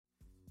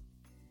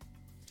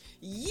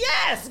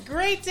Yes,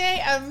 great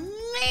day,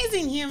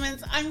 amazing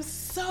humans. I'm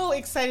so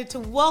excited to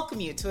welcome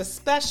you to a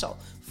special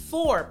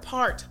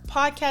 4-part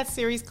podcast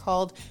series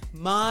called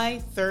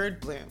My Third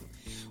Bloom,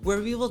 where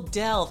we will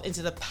delve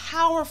into the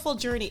powerful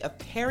journey of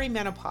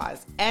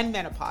perimenopause and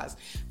menopause,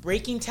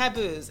 breaking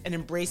taboos and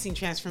embracing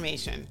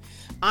transformation.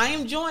 I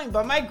am joined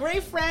by my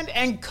great friend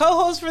and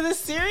co-host for this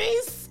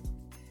series.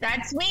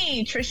 That's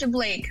me, Trisha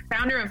Blake,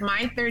 founder of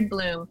My Third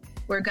Bloom.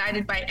 We're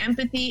guided by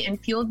empathy and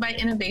fueled by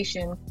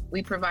innovation.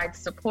 We provide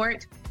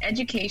support,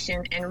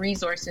 education, and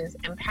resources,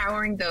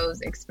 empowering those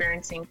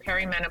experiencing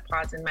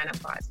perimenopause and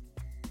menopause.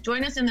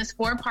 Join us in this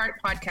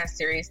 4-part podcast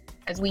series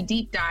as we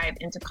deep dive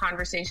into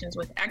conversations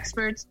with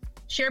experts,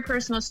 share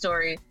personal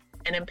stories,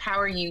 and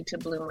empower you to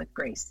bloom with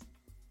grace.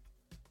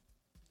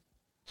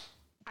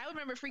 I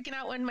remember freaking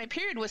out when my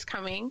period was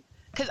coming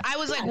because I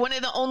was like one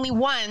of the only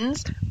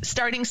ones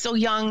starting so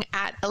young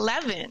at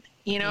 11,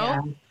 you know?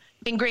 Yeah.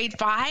 In grade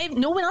 5,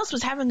 no one else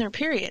was having their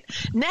period.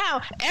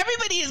 Now,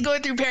 everybody is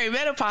going through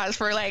perimenopause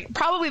for like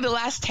probably the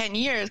last 10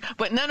 years,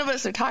 but none of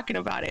us are talking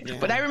about it. Yeah.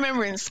 But I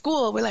remember in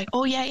school, we're like,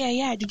 oh,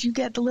 yeah. Did you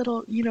get the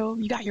little,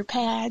 you got your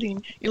pad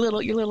and you got a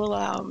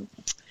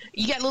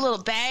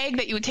little bag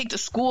that you would take to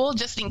school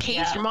just in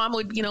case your mom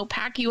would,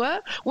 pack you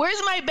up.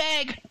 Where's my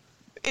bag?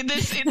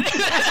 Where's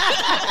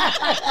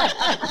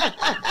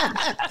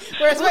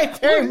my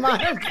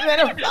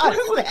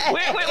perimenopause bag?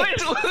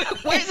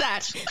 Where's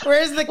that?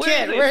 Where's the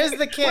kid? Where's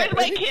the kid? Where's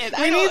my kid?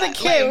 We need the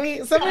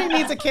kid. Somebody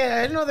needs a kid.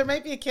 I don't know. There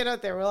might be a kid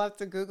out there. We'll have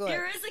to Google it.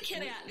 There is a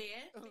kid out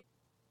there.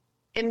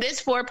 In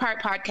this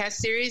 4-part podcast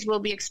series, we'll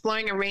be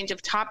exploring a range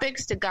of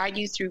topics to guide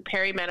you through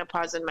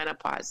perimenopause and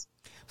menopause.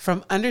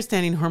 From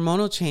understanding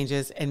hormonal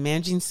changes and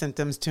managing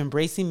symptoms to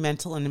embracing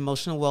mental and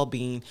emotional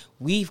well-being,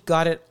 we've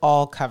got it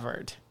all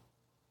covered.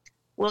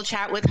 We'll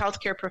chat with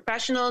healthcare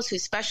professionals who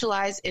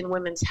specialize in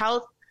women's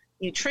health,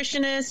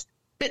 nutritionists,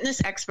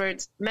 fitness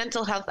experts,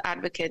 mental health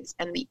advocates,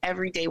 and the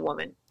everyday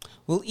woman.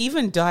 We'll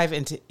even dive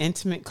into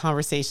intimate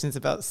conversations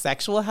about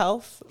sexual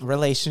health,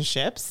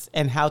 relationships,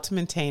 and how to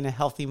maintain a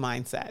healthy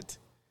mindset.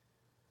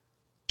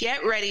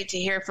 Get ready to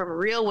hear from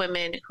real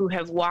women who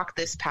have walked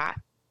this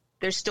path.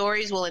 Their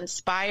stories will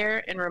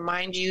inspire and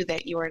remind you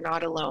that you are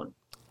not alone.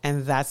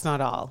 And that's not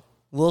all.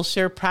 We'll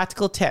share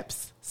practical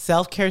tips,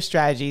 self-care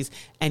strategies,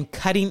 and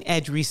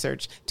cutting-edge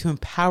research to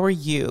empower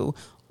you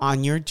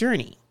on your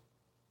journey.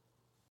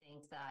 I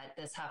think that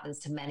this happens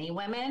to many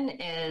women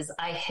is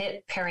I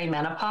hit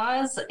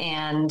perimenopause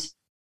and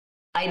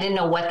I didn't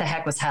know what the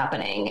heck was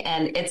happening.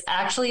 And it's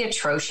actually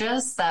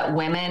atrocious that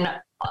women,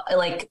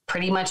 like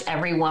pretty much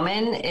every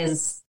woman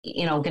is,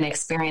 going to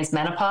experience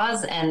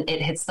menopause and it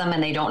hits them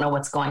and they don't know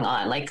what's going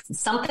on. Like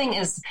something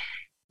is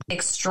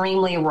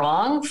extremely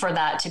wrong for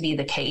that to be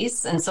the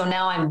case. And so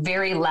now I'm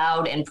very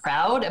loud and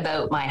proud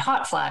about my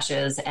hot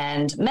flashes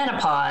and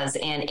menopause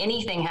and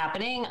anything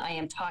happening. I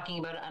am talking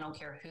about it. I don't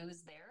care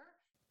who's there.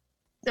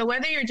 So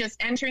whether you're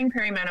just entering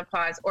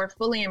perimenopause or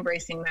fully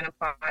embracing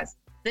menopause,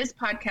 this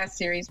podcast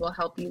series will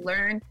help you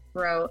learn,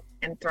 grow,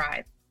 and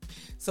thrive.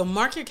 So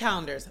mark your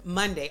calendars,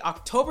 Monday,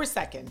 October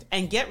 2nd,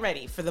 and get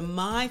ready for the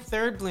My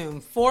Third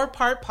Bloom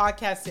 4-part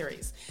podcast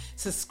series.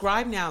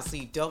 Subscribe now so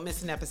you don't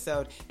miss an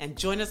episode and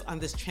join us on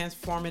this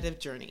transformative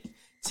journey.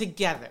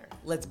 Together,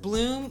 let's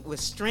bloom with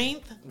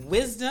strength,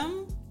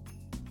 wisdom,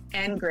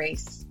 and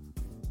grace.